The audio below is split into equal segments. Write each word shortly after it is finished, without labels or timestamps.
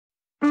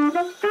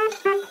welcome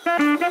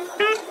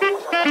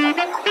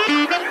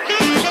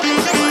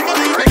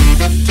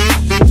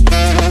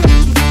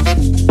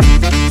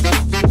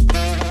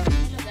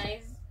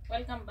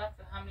back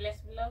to Harmless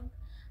Vlog.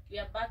 We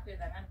are back with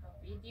another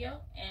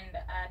video, and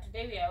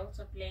today we are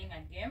also playing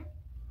a game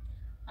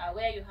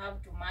where you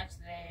have to match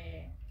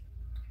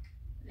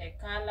the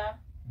color,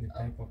 the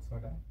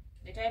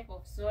type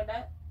of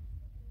soda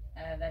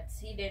that's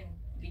hidden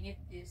beneath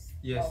this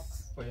yes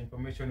box. For your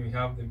information, we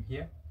have them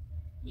here.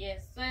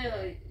 Yes, so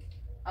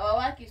our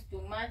work is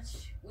to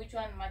match which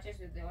one matches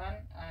with the one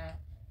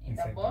in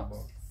the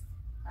box,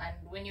 and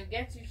when you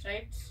get it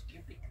right, you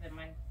pick the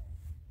money.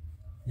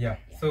 Yeah.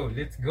 So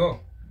let's go.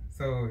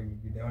 So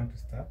you'll be the one to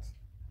start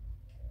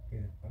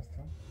with the first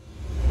one.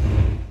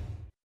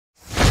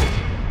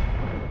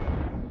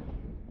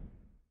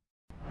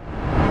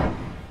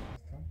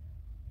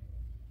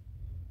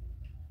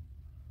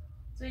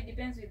 So it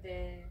depends with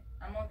the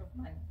amount of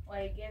money, or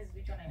I guess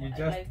which one I You want.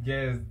 just like,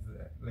 guessed,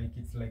 like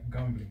it's like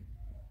gambling.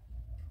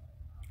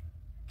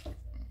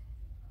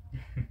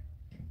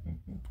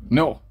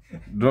 No,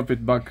 drop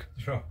it back.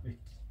 Drop it.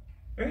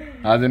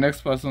 The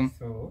next person.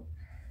 So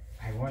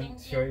I want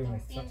to show you my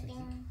strategy.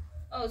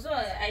 Oh, so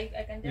I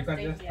can just take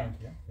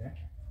here. Yeah.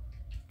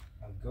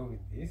 I'll go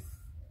with this.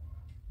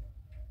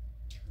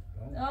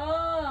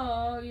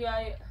 Oh,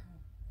 yeah.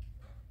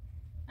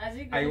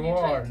 I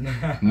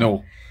won.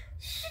 No.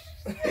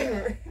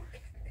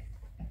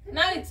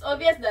 Now it's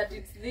obvious that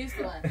it's this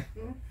one.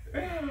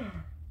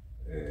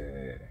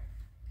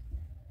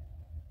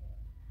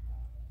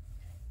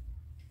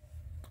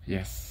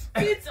 Yes.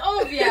 It's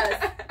obvious.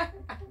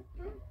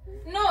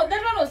 No,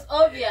 that one was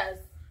obvious.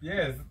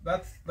 Yes,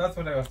 that's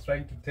what I was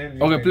trying to tell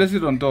you. Okay, place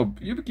it on top.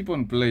 You keep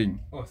on playing.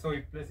 Oh, so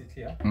you place it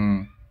here?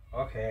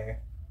 Okay.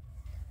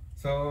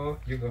 So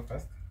you go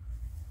first.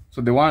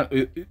 So the one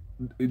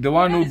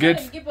who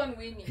gets keep on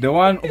winning. the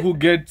one who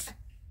gets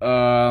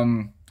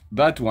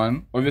that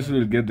one obviously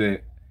will get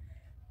the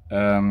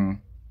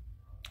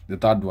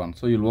third one.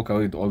 So you'll walk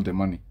away with all the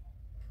money.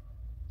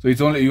 So it's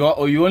only you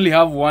only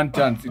have one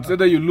chance. It's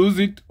either you lose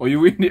it or you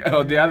win it,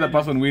 or the other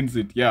person wins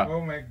it. Yeah.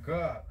 Oh my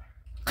god.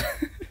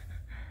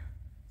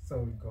 So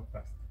we go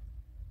first.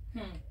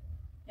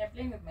 You're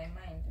playing with my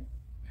mind.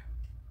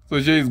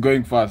 So she is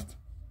going fast.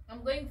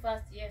 I'm going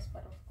fast, yes,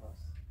 but of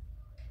course.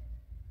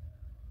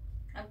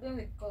 I'm going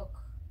with Coke,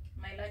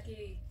 my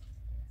lucky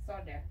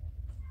soda.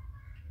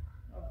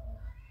 Oh.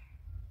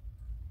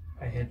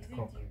 I hate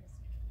Coke.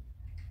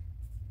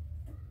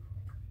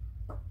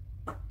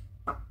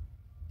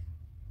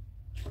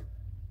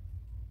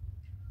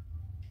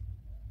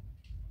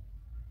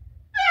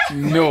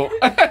 No. No.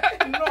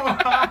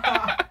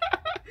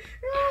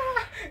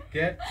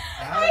 Get out.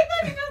 I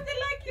thought it was the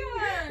lucky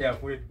one. Yeah,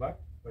 put it back.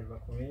 Put it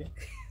back for me.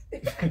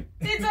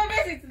 It's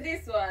obvious it's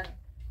this one.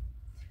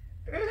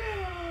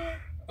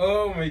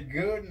 Oh my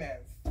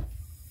goodness.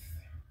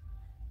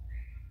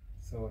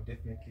 So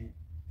definitely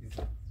this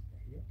one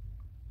here.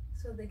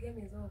 So the game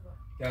is over.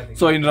 Yeah,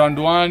 So in round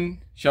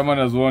one, Shaman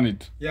has won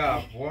it. yeah,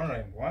 I've won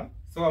round one.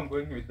 So I'm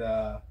going with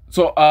the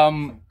So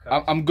I'm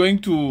going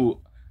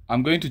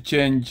to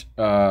change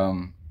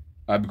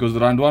because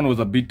round one was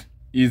a bit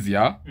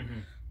easier.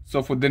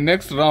 So for the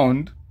next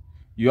round,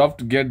 you have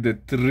to get the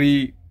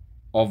 3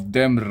 of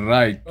them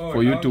right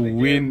for you to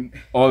win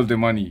all the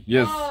money.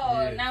 Yes.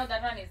 Oh, yes. Now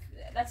that one is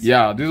that's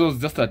yeah. This was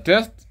just a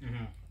test.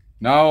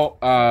 Now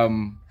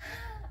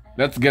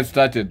let's get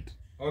started.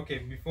 Okay.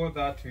 Before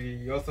that,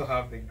 we also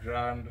have the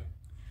grand.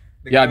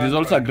 There's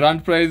also a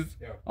grand prize,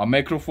 yeah. A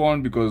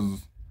microphone,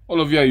 because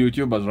all of you are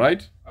YouTubers,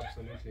 right?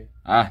 Absolutely.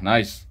 Ah,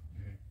 nice.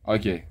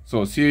 Okay.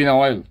 So see you in a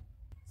while.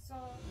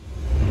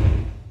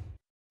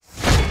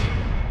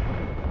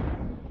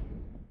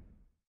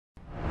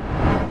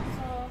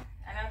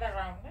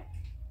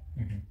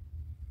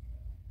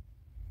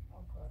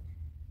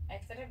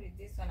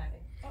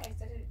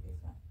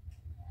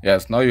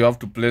 Yes, now you have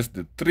to place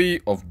the 3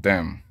 of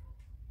them.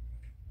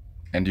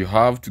 And you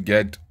have to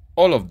get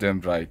all of them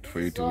right for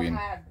you to win.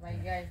 Hard, my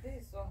guys.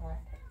 This is so hard.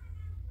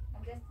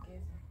 I'm just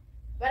guessing.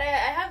 But I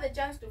have the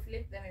chance to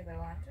flip them if I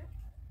want to.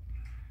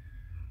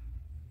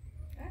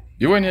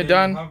 You when you're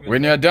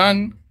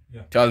done,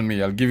 yeah. Tell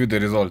me, I'll give you the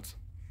results.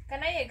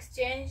 Can I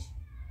exchange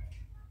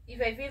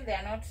if I feel they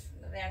are not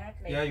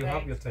like yeah, you right?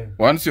 have your time.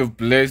 Once you've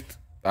placed,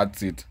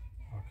 that's it.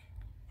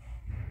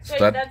 So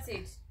that's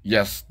it.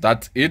 Yes,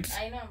 that's it.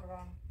 I know I'm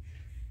wrong.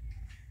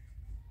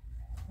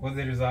 What's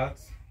the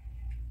results?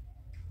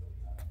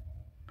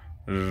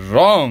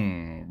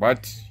 Wrong,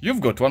 but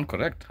you've got one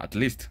correct at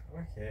least.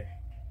 Okay.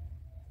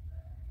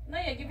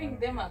 Now you're giving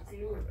them a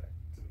clue.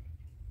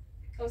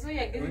 Also,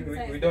 you're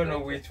giving we don't know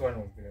which one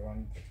was the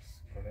one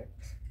that's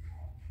correct.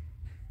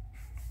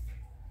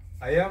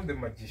 I am the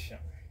magician.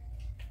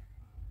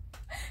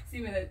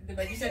 See me the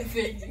magician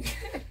failing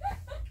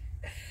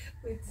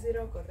with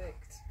 0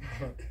 correct.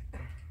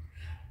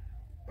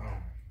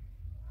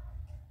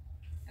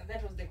 And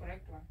that was the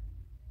correct one.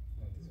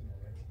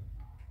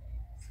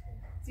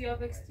 So you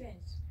have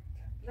exchanged.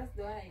 That's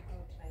the one I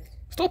got right.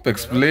 Stop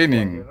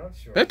explaining.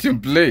 Sure. Let him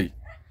play.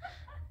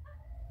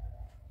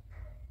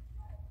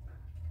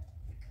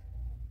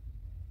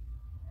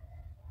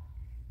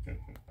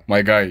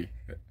 My guy.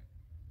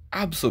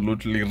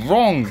 Absolutely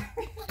wrong.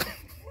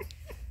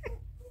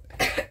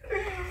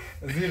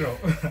 0.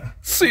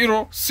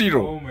 0-0.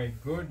 Oh my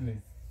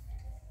goodness.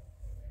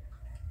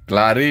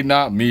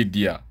 Clarina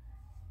Media.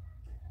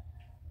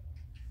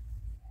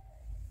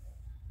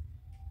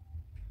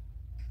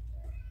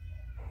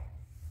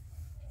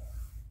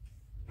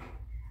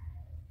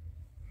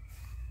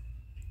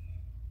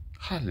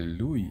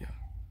 Hallelujah.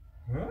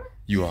 Huh?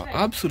 You are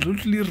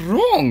absolutely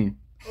wrong.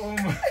 Oh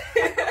my.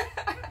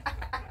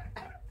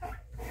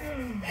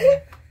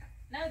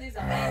 Now this is a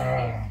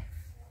game.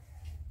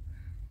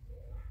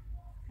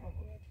 Oh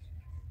God.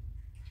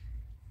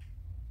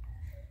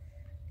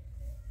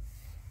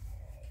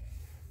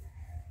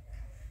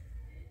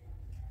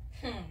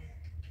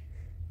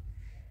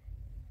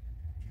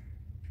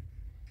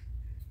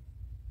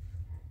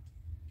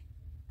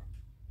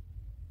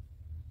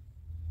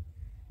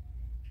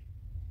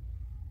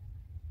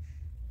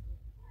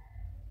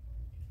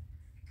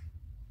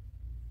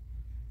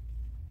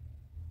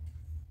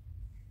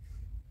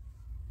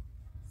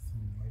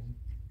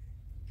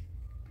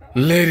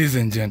 Ladies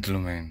and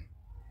gentlemen.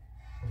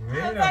 Wait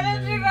a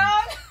Challenge minute.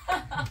 wrong.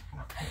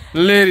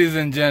 Ladies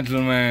and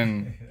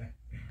gentlemen.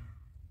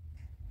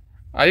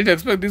 I didn't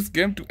expect this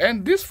game to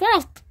end this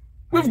fast.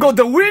 We've got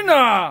the winner.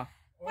 Oh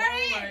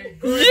my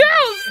goodness.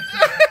 Yes.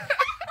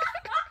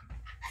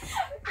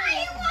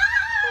 I won!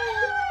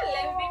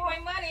 Let me pick my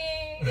money.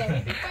 Let me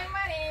pick my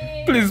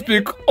money. Please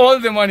pick all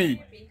the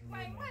money. Pick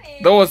my money.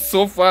 That was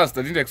so fast.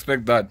 I didn't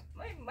expect that.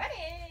 My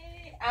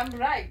money. I'm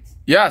right.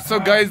 Yeah, so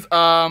guys,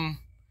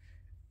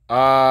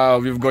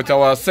 we've got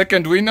our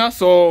second winner.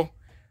 So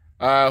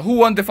who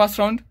won the first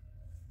round?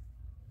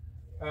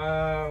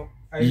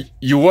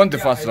 You won the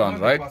first I round,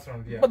 won the right? first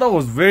round, yeah. But that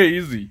was very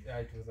easy. Yeah,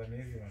 it was an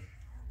easy one.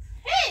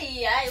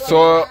 Hey, I won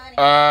So my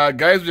money.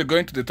 guys, we're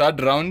going to the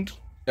third round,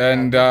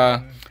 and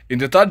in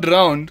the third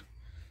round,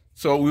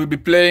 so we'll be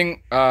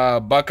playing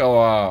back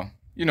our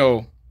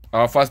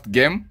our first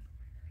game,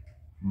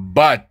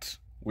 but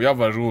we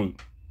have a rule.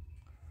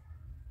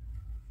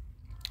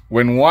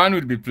 When one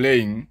will be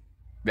playing,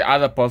 the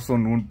other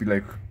person won't be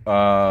like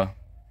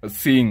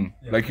seeing.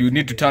 Yeah, Like you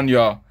need to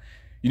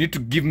you need to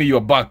give me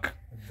your back.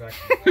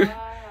 Exactly.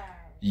 Wow.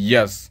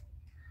 Yes.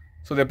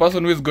 So the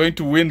person who is going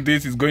to win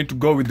this is going to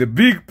go with the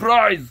big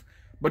prize.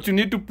 But you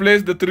need to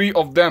place the 3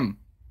 of them.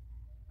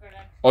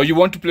 Correct. Or you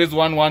want to place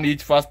 1-1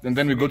 each first and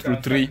then we go through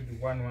can 3. start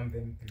with 1-1,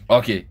 then 3.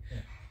 Okay.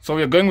 So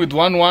we're going with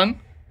 1-1.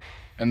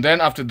 And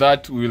then after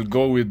that we will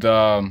go with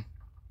the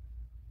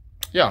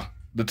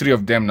 3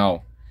 of them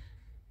now.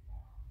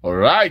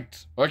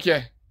 Alright.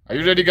 Okay. Are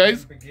you ready,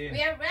 guys? Begin.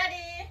 We are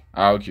ready.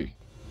 Okay.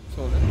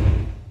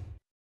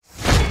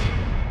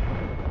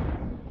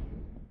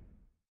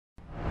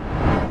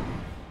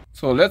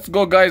 So let's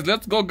go, guys.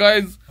 Let's go,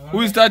 guys.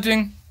 Who is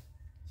starting?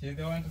 She's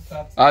the one to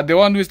start. The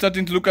one who is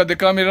starting to look at the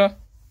camera.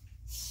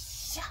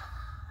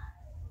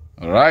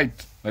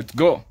 Alright, let's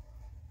go.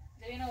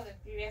 Do you know the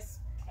previous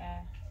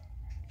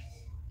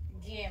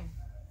game?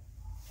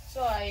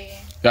 So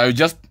Yeah,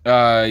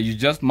 you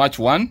just match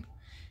one.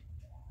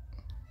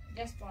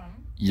 just one.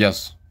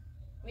 Yes.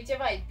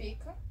 Whichever I pick.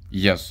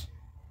 Yes.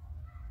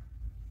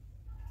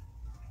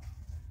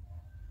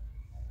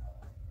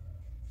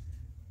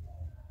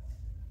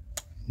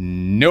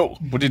 No.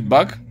 Put it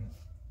back.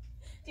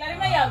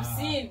 Clarina, you have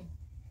seen.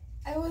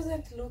 I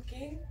wasn't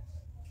looking.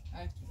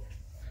 Okay.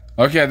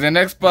 Okay, the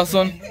next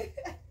person.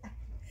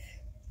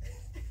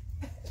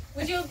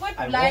 Would you put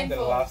I won blind the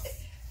for? last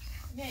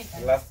Yeah, you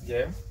can. last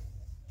game.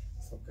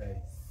 So guys,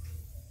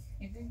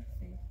 You think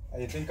so?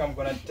 I think I'm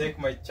gonna take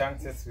my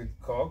chances with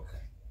Coke.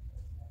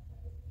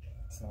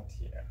 It's not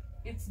here.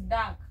 It's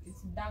dark.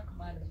 It's dark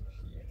magic.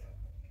 Here.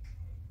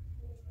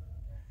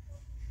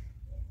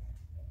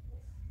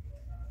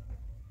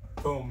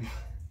 Boom.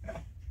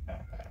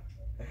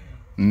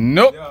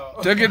 Nope. Yo.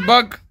 Take it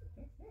back.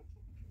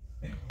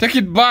 Take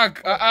it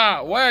back.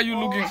 Why are you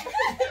looking?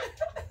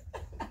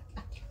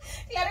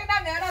 Clarina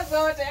ameona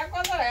zote. Ya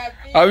kwanza na ya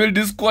pili. I will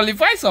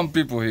disqualify some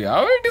people here.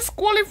 I will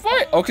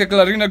disqualify. Okay,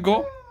 Clarina,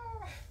 go.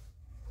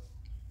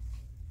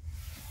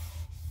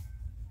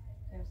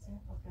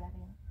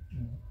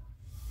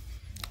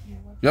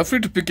 You're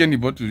free to pick any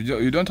bottle.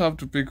 You don't have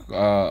to pick.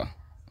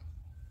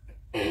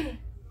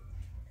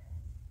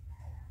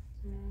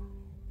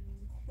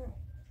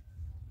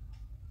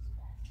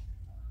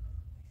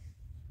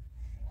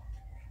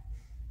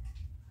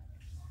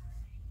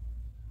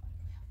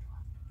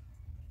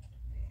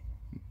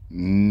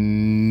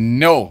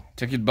 No,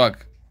 take it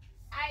back.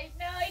 I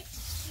know it.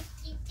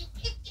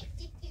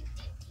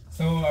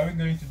 So are we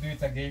going to do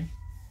it again?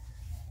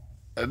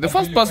 The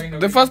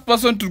first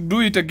person to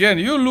do it again.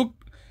 You look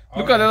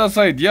at the other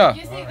side. Yeah.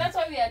 You see, that's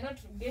why we are not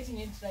getting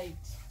it right.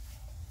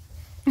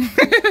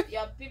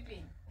 You're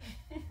peeping.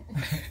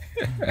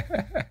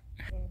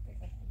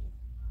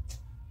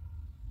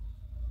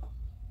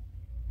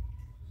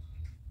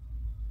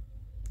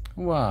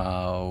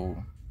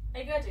 Wow.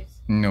 I got it.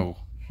 No.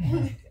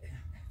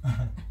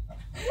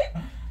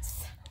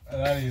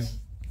 That is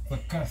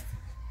sarcastic.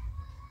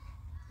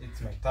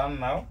 It's my turn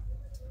now.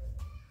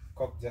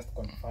 Cock just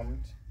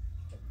confirmed.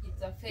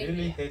 It's a failure.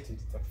 Really hate it.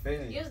 It's a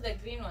failure. Use the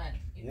green one.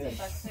 It's Yes. a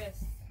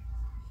success.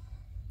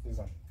 This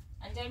one.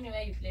 And tell me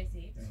where you place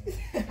it.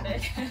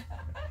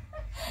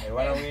 I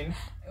wanna win.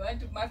 I want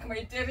to mark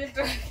my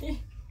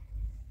territory.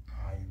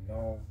 I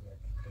know where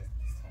to place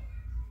this one.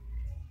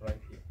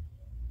 Right here.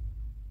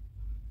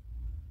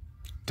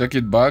 Take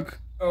it back.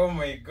 Oh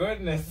my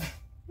goodness.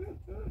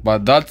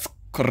 But that's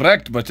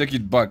correct, but take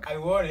it back. I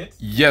won it.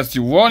 Yes,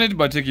 you won it,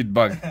 but take it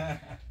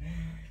back.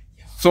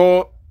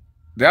 So,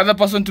 the other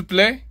person to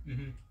play?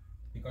 You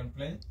can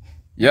play.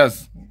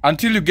 Yes,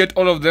 until you get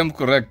all of them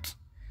correct.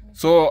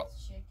 So,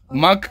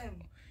 mark,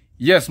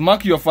 yes,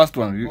 mark your first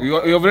one. You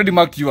already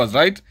marked yours,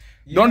 right?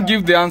 Don't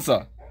give the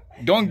answer.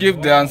 Don't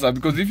give the answer,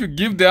 because if you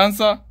give the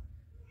answer,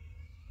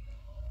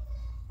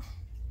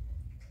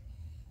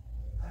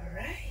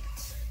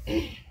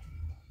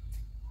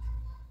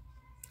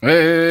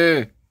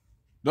 hey,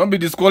 don't be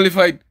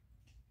disqualified.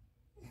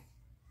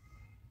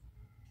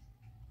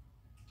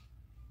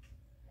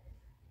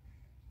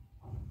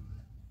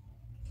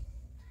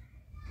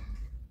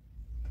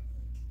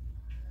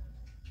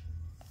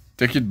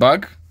 Take it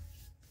back,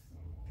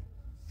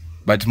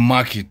 but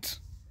mark it.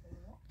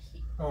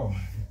 Oh.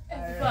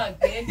 People are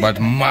getting. But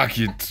mark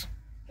it.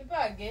 People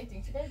are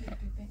getting. Should I be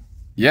prepared?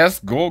 Yes,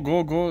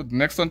 go.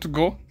 Next one to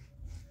go.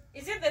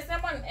 Is it the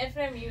same one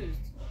Ephraim used?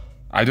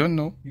 I don't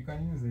know. You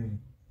can use any.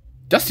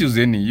 Just use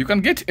any. You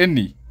can get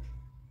any.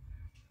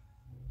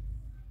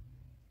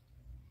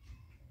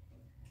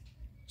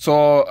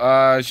 So,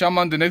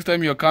 Shaman, the next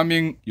time you're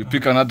coming, you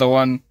pick another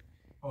one.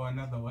 Oh,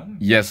 another one?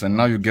 Yes, and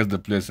now you guess the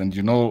place. And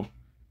you know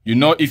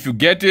if you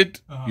get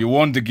it, you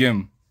won the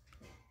game.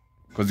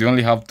 Because you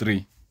only have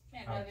 3.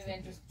 I don't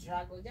even to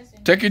struggle.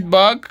 Just Take it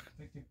back,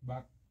 Take it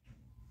back.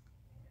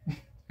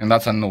 and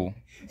that's a no.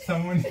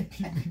 Someone is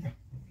giving up.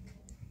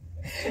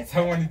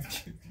 Someone is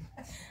giving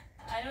up.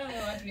 I don't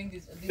know what to link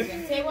this for this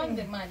one. Say I want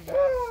the money.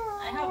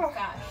 I have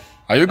cash.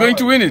 Are you going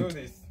to win Do it?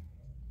 this.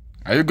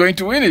 Are you going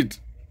to win it?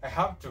 I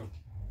have to.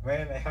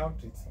 Man, I have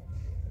to.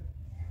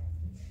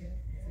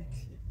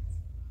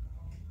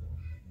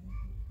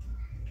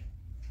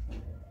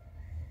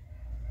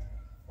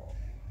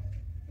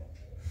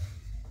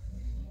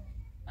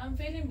 I'm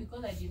failing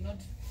because I did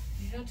not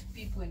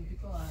peep when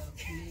people are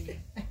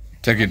playing.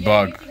 Take it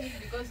You're back. making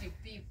it because you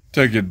peep.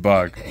 Take it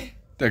back.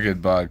 Take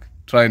it back.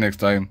 Try next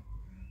time.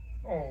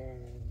 Oh.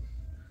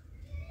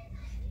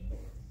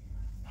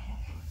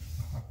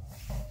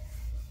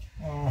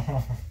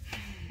 Oh.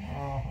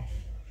 Oh.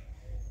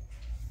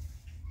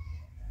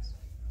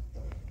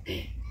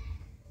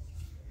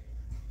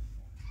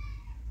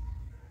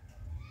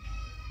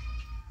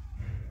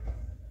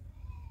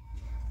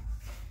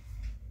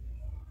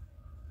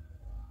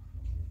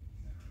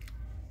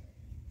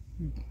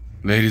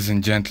 Ladies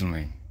and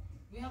gentlemen.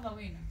 We have a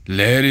winner.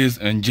 Ladies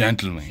and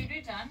gentlemen. Should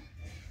we turn?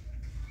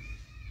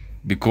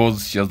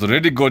 Because she has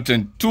already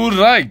gotten 2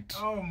 right.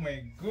 Oh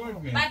my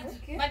goodness.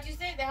 But you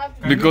say they have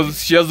to.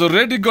 Because she has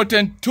already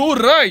gotten 2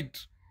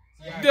 right.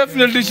 Yeah,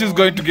 Definitely she's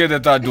going to get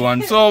the 3rd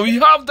one. So we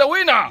have the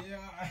winner.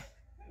 Yeah.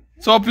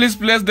 So please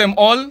place them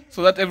all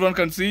so that everyone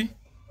can see.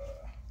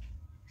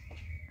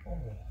 Oh.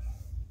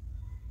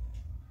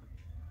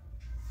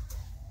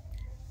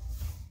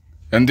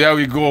 And there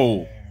we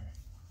go.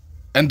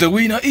 And the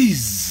winner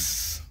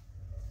is...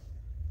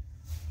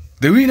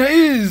 The winner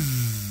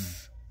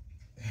is...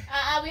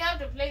 We have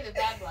to play the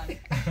 3rd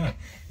one.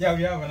 Yeah,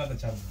 we have another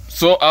challenge.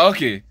 So,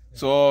 okay.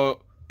 So,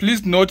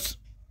 please note,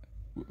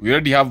 we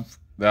already have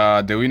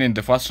the winner in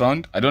the first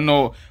round. I don't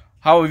know,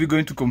 how are we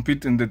going to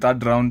compete in the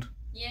 3rd round?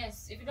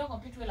 Yes, if you don't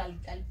compete well, I'll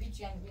beat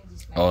you and win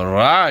this match.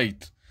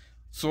 Alright.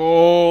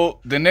 So,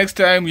 the next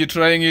time you're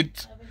trying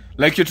it,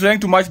 like you're trying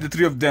to match the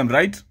 3 of them,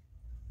 right?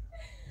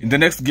 In the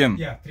next game.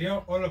 Yeah,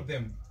 all of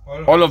them.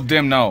 All of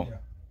them now.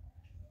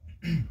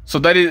 Yeah. So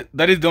that is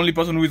the only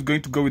person who is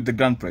going to go with the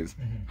grand prize.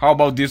 How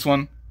about this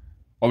one?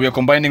 Or we are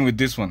combining with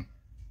this one?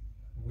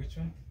 Which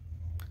one?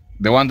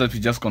 The one that we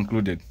just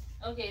concluded.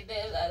 Okay,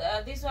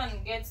 this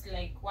one gets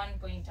like 1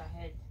 point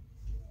ahead.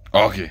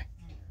 Okay.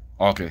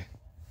 Okay.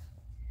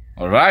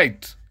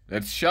 Alright.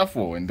 Let's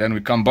shuffle and then we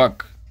come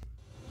back.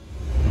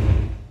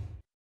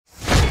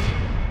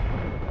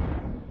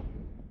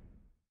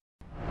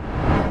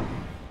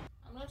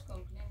 I'm not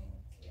complaining.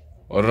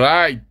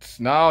 Alright.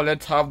 Now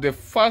let's have the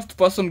first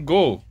person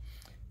go.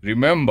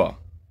 Remember.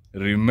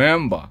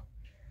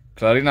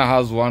 Clarina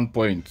has 1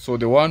 point. So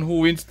the one who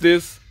wins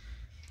this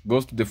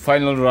goes to the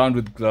final round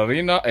with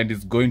Clarina and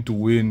is going to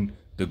win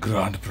the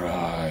grand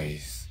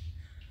prize.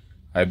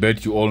 I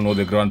bet you all know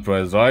the grand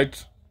prize,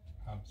 right?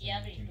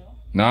 Yeah, we do.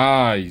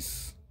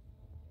 Nice.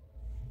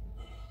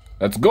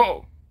 Let's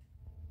go.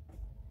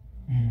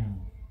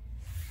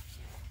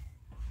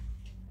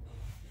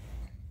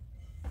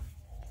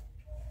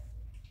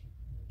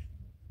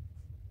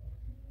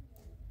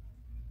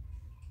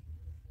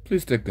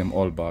 Please take them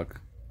all back.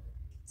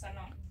 So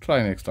no.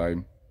 Try next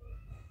time.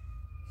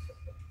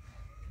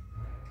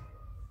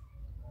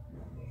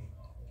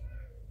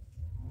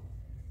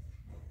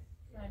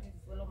 I did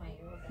follow my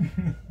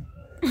order.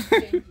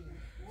 Thank you.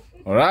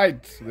 All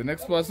right, the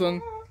next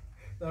person.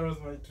 That was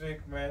my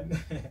trick, man.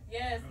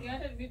 Yes, you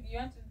wanted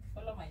to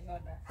follow my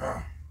order.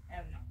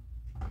 Hell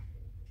no.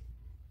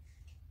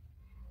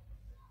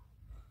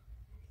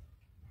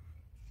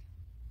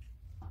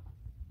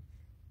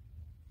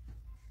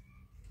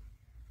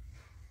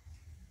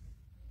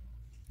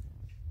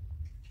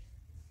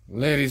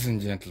 Ladies and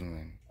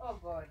gentlemen, Oh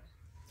God.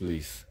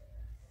 please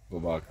go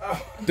back.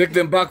 Take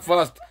them back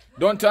fast.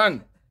 Don't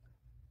turn.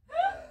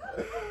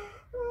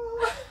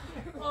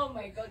 Oh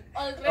my God.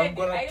 Already. I'm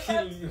gonna I kill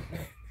felt- you.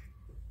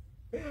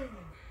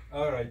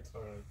 Alright.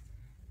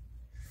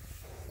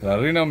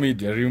 Arena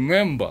Media,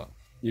 remember,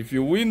 if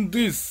you win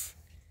this,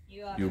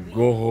 You are you the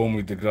go home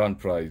with the grand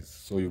prize.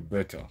 So you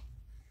better.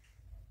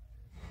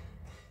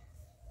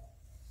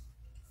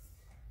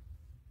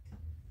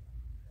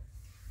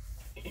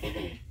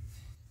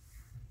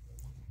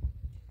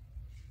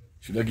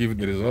 Should I give you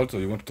the results or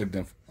you want to take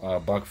them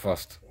back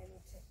first? Let me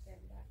take them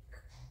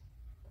back.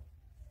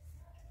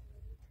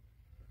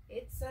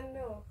 It's a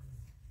no.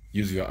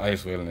 Use your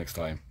eyes well next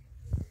time.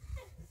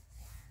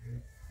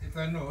 It's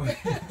a no.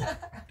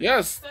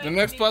 Yes, the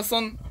next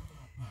person.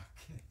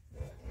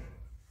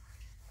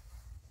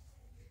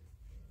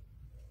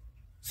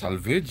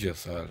 Salvage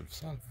yourself,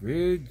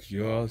 salvage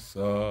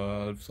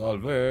yourself,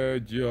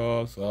 salvage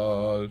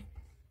yourself.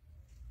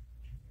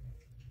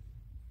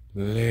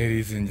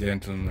 Ladies and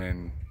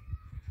gentlemen,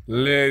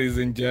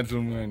 Shouldn't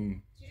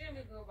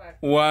we go back?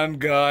 one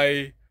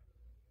guy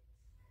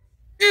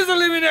is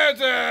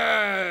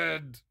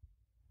eliminated.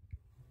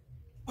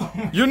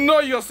 You know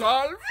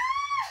yourself?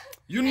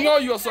 You know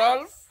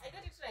yourself? I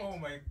got it right. Oh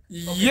my.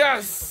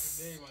 Yes.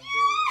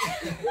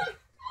 Today, man.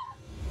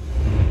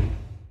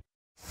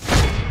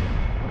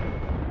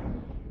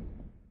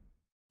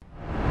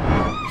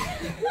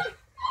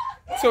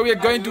 So we are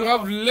going to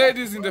have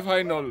ladies in the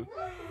final.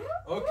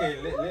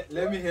 Okay,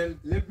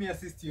 let me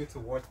assist you to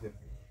watch them.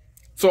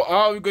 So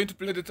how are we going to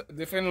play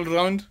the final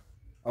round?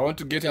 I want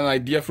to get an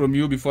idea from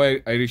you before I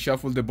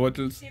reshuffle the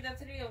bottles. See the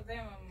three of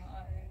them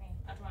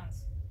at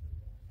once.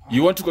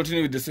 You want to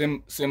continue with the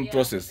same Yeah,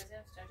 process? the same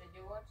strategy.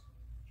 What?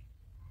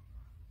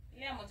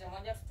 Yeah,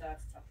 moja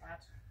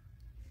tutapata.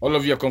 All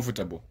of you are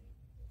comfortable.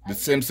 The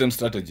same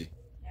strategy.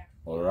 Yeah.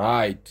 All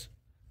right.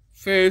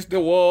 Face the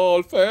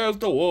wall, face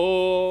the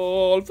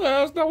wall,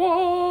 face the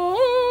wall,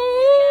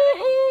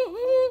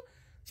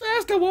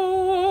 face the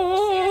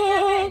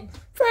wall,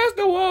 face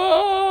the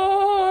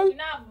wall. You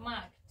now have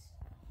marked.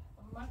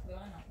 I've marked the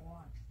one at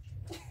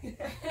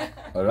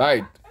one. All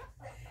right.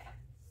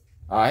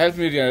 Help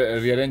me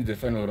rearrange the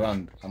final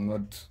round. I'm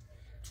not.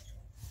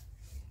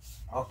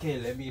 Okay,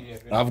 let me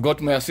rearrange. I've got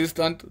my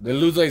assistant. The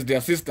loser is the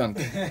assistant.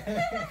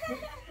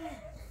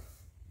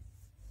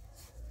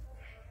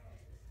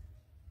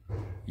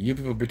 You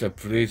people better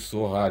pray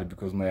so hard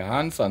because my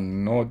hands are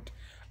not.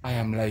 I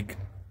am like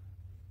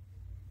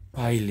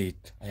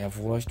Pilate. I have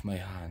washed my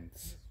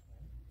hands.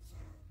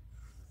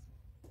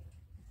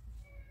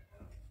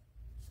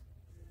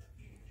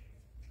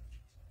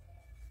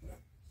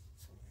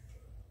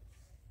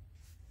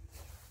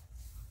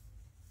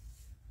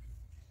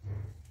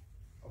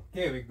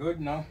 Okay, we good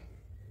now?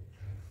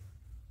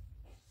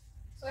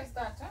 So I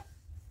start, huh?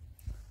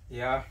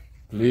 Yeah.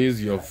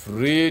 Please, you're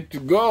free to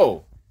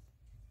go.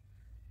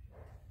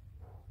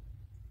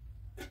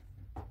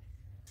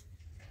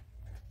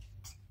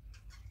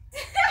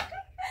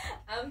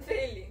 I'm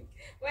failing.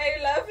 Why are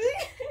you laughing?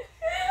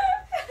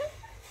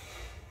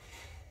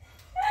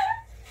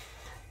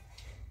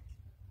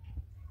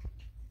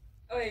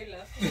 Why are you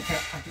laughing?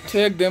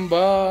 Take them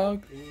back.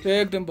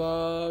 Take them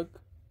back.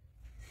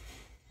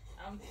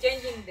 I'm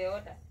changing the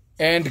order.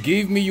 And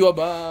give me your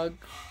bag.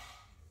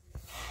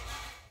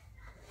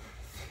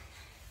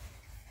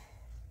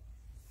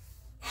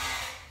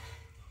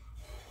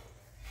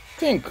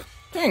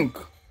 Think.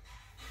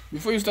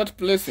 Before you start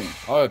placing.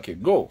 Okay,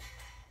 go.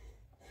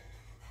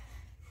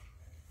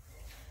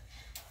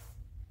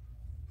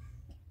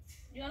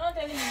 You're not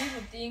telling me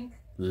to think.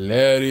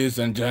 Ladies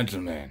and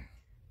gentlemen,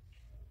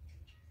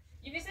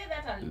 If you say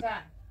that, I'll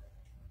turn.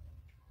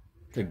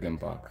 take them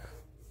back.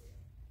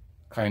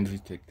 Kindly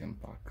take them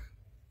back.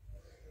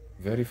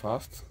 Very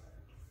fast.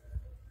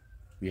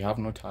 We have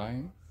no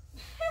time.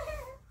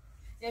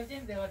 You have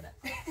changed the order.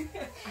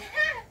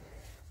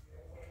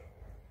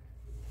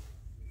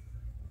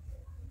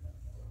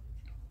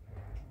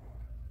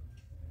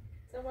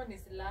 Someone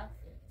is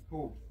laughing.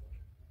 Who?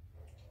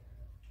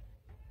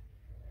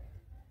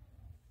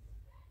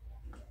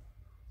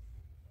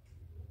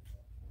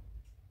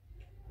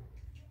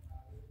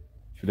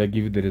 Should I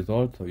give you the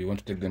results or you want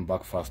to take them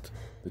back first?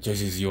 The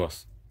choice is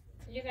yours.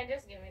 You can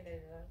just give me the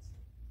results.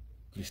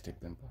 Please take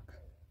them back.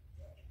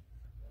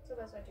 So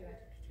that's what you wanted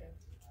to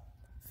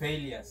tell.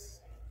 Failures.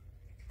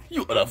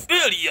 You are a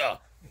failure!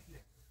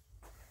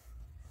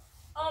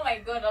 Oh my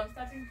God, I'm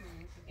starting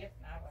to get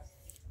nervous.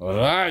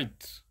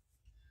 Alright.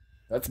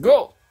 Let's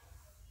go.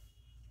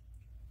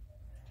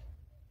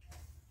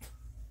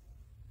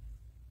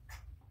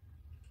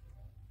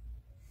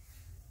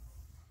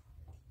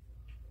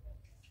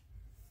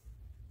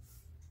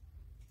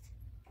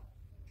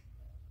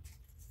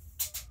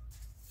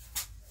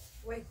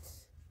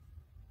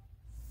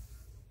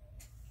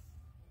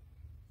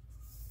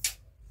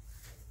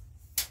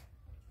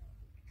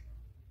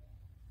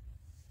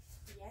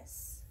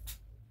 Yes.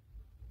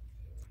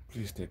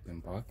 Please take them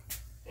back.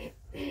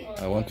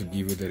 I want to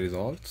give you the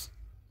results,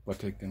 but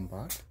take them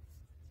back.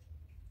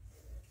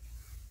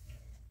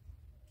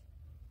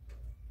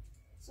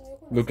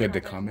 Look at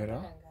the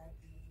camera.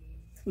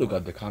 Look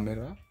at the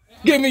camera.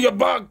 Give me your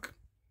bag.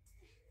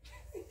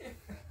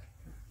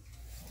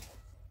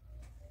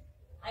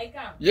 I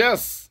come.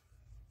 Yes.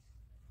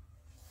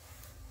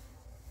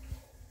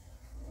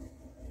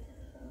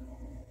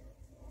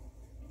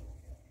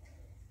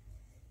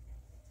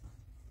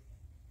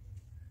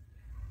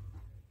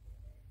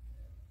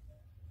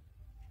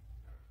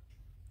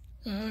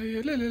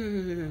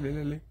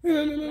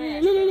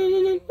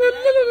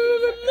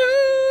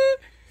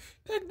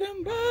 Take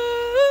them back.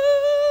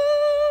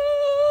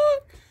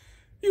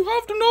 You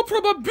have to know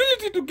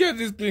probability to get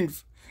these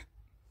things.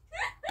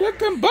 Take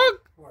them back.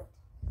 What?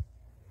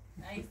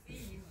 I see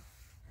you.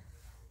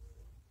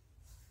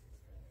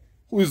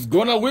 Who is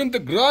gonna win the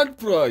grand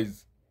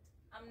prize?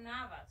 I'm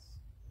nervous.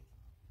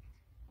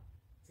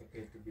 It's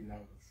okay to be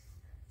nervous.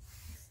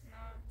 It's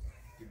not.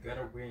 You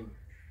gotta win.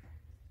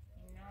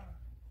 No.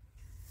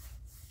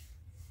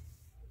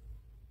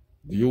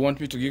 Do you want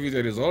me to give you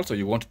the results or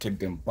you want to take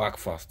them back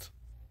first?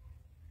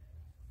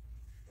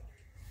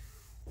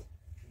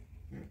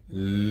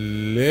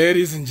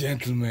 Ladies and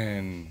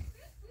gentlemen,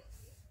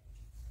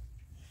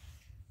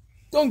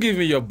 don't give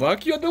me your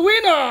back. You're the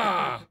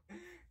winner.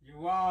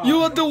 You are. You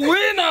are the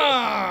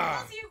winner.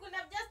 So you could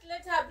have just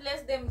let her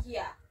place them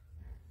here.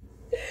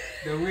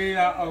 The winner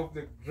of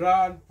the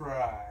grand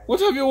prize. What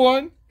have you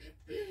won?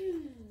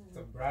 It's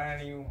a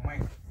brand new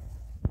mic.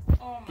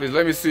 Oh my Please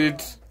let me see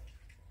God. it.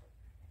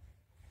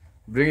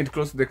 Bring it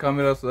close to the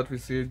camera so that we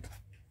see it.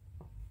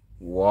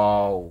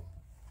 Wow.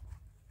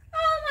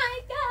 Oh my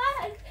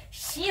God!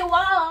 She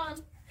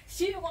won!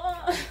 She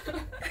won!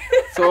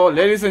 So,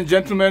 ladies and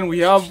gentlemen, we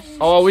have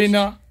our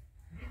winner.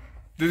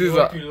 This is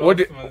What you what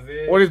lost, is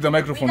Manze. the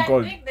microphone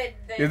called?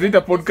 Is it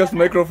a podcast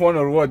microphone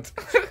or what?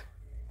 Can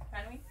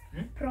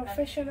we?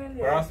 Professional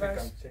Or else we can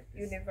universal, check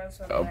this.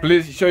 universal.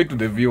 Please show it to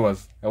the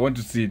viewers. I want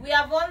to see it. We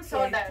have won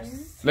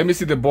sodas. Let me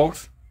see the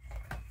box.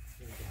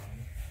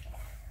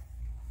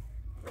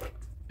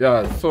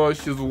 Yeah, so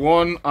she's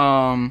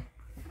won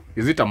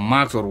is it a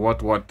Max or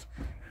what?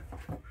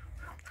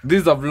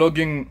 This is a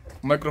vlogging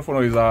microphone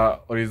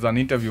or is an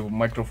interview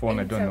microphone,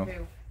 I don't know.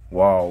 Interview.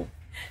 Wow.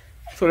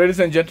 So ladies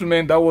and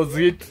gentlemen, that was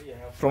it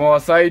from our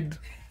side.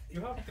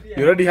 You have three.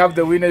 You already have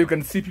the winner. You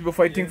can see people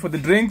fighting for the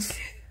drinks.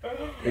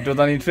 It was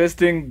an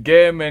interesting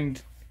game and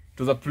it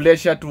was a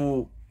pleasure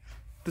to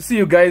see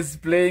you guys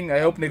playing. I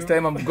hope next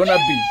time I'm gonna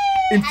be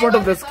in front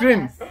of the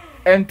screen.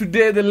 And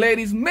today the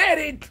ladies made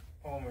it.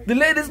 Oh my The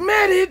ladies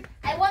made it.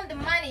 I want the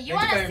money. You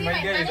Next want to time see my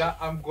my guys, money?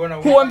 I'm gonna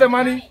Who win. won the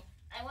money?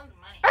 I want the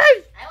money.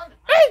 Hey! I want the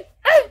money.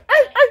 Hey!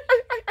 Hey! Hey! Hey!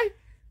 Hey! Hey!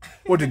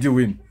 What did you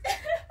win?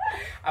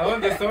 I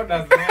want the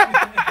sodas, man.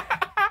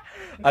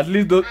 At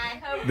least I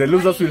have the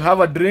losers money. will have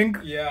a drink.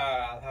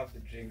 Yeah, I'll have the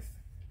drinks.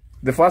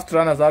 The first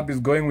runners up is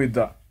going with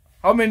the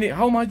how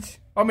much?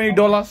 How many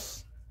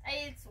dollars?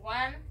 It's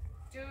 1,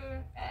 2,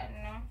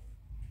 no.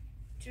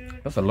 2.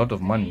 That's a lot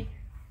of money.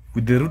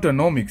 With the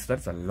Routonomics,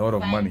 that's a lot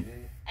of money.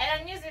 I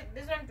don't use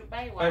this one to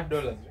buy one.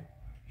 $5.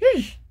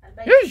 Yeesh! I'll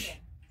buy Yeesh! chicken.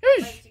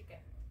 I'll buy Yeesh! chicken.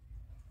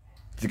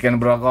 Chicken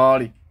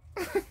broccoli.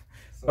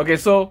 Okay,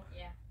 so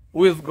Yeah.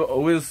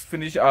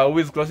 who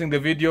is closing the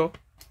video?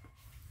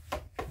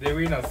 The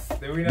winners.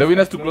 The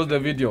winners to close the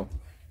video.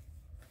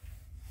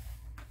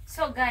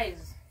 So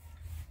guys,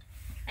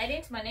 I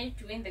didn't manage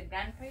to win the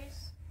grand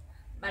prize,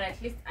 but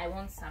at least I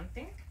won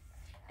something,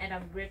 and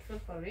I'm grateful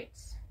for it.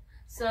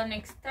 So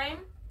next time,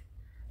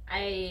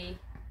 I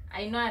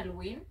know I'll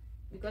win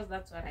because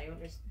that's what I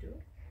always do.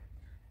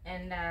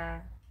 And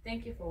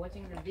thank you for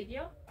watching the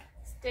video.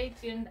 Stay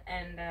tuned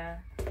and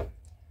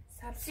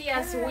see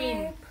us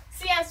win.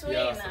 See us win.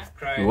 Yeah,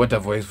 subscribe. What a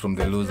voice from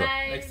the loser.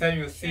 Subscribe, Next time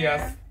you see share.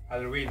 us,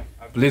 I'll win.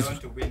 I'll Please.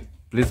 want to win.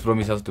 Please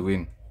promise us to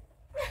win.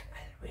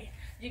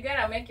 You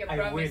gotta make your I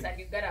promise win. and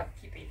you gotta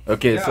keep it.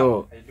 Okay, Yeah,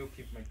 so I do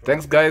keep my promise.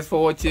 thanks guys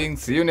for watching.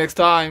 See you next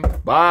time. Bye.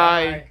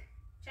 Bye.